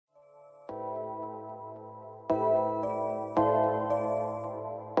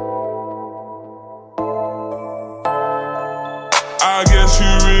I guess you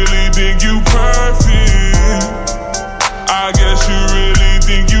really think you perfect. I guess you really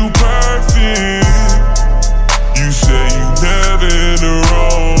think you perfect. You say you never in the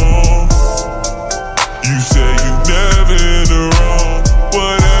wrong. You say you never in the wrong.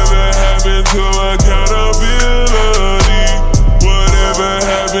 Whatever happened to accountability? Whatever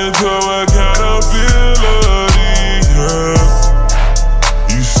happened to accountability? Yeah.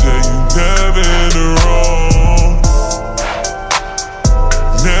 You say you never in the wrong.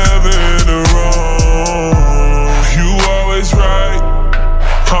 Never in the wrong. You always right,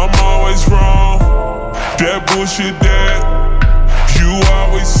 I'm always wrong. That bullshit that you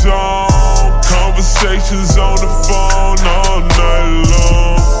always on. Conversations on the phone all night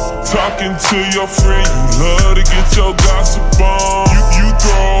long. Talking to your friend, you love to get your gossip on. You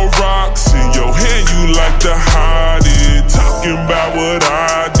throw rocks in your hand, you like to hide it. Talking about what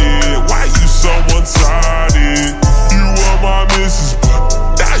I did, why you so one-sided? You were my missus, but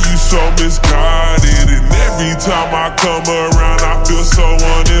now you so misguided. And every time I come around, I feel so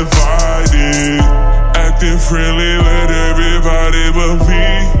uninvited. Acting friendly with everybody but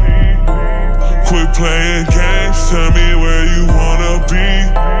me. Quit playing games, tell me where you wanna be.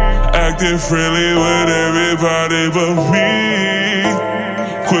 Acting friendly with everybody but me.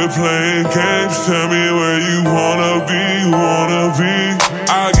 Quit playing games, tell me where you wanna be,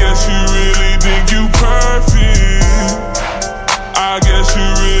 I guess you really think you perfect. I guess you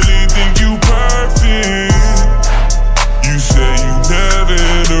really think you perfect. You say you never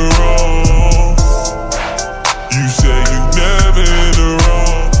in the wrong. You say you never in the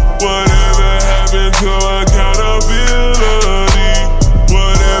wrong. Whatever happened to accountability?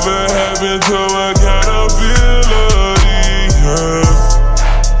 Whatever happened to accountability? Yeah.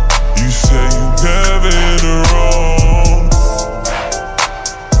 You say you never in the wrong.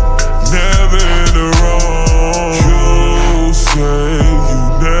 Never in the wrong. You say you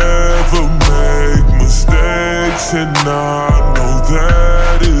never make mistakes, and I know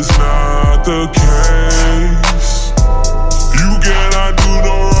that is not the case. You cannot do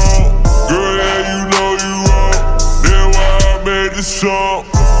no wrong. Girl, yeah, you know you wrong. That's why I made this song.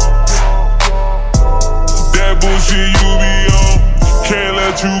 That bullshit you be on, can't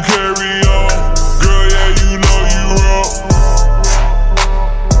let you carry on. Girl, yeah, you know you wrong.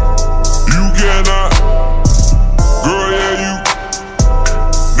 You cannot. Girl, yeah, you.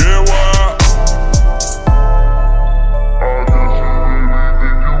 That's why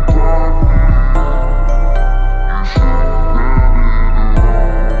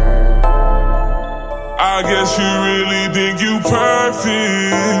I guess you really think you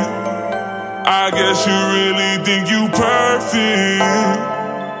perfect. I guess you really think you perfect.